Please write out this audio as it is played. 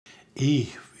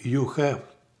If you have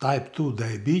type 2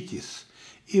 diabetes,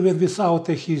 even without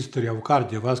a history of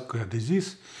cardiovascular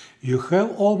disease, you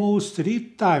have almost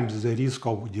 3 times the risk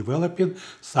of developing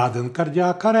sudden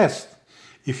cardiac arrest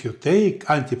if you take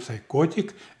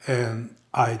antipsychotic and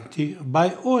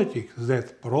antibiotics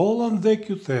that prolong the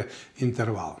QT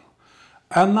interval.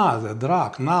 Another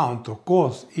drug known to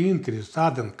cause increased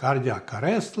sudden cardiac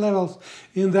arrest levels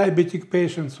in diabetic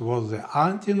patients was the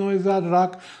anti-nausea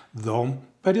drug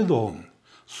domperidone.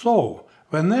 So,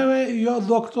 whenever your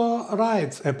doctor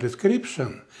writes a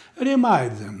prescription,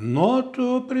 remind them not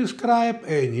to prescribe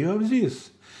any of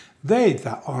these.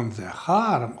 Data on the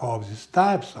harm of these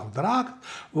types of drugs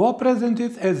were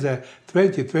presented at the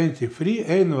 2023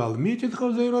 annual meeting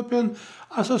of the European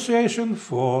Association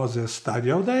for the Study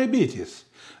of Diabetes.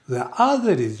 The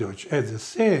other research at the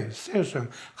same session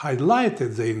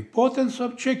highlighted the importance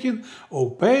of checking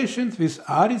of patients with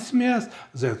arrhythmias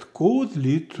that could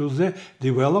lead to the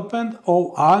development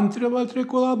of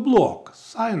atrioventricular block,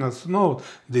 sinus node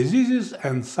diseases,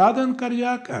 and sudden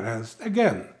cardiac arrest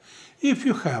again. If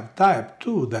you have type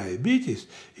 2 diabetes,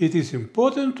 it is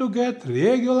important to get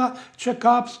regular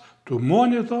checkups to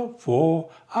monitor for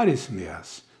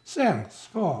arrhythmias. Thanks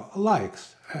for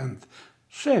likes and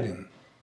sharing.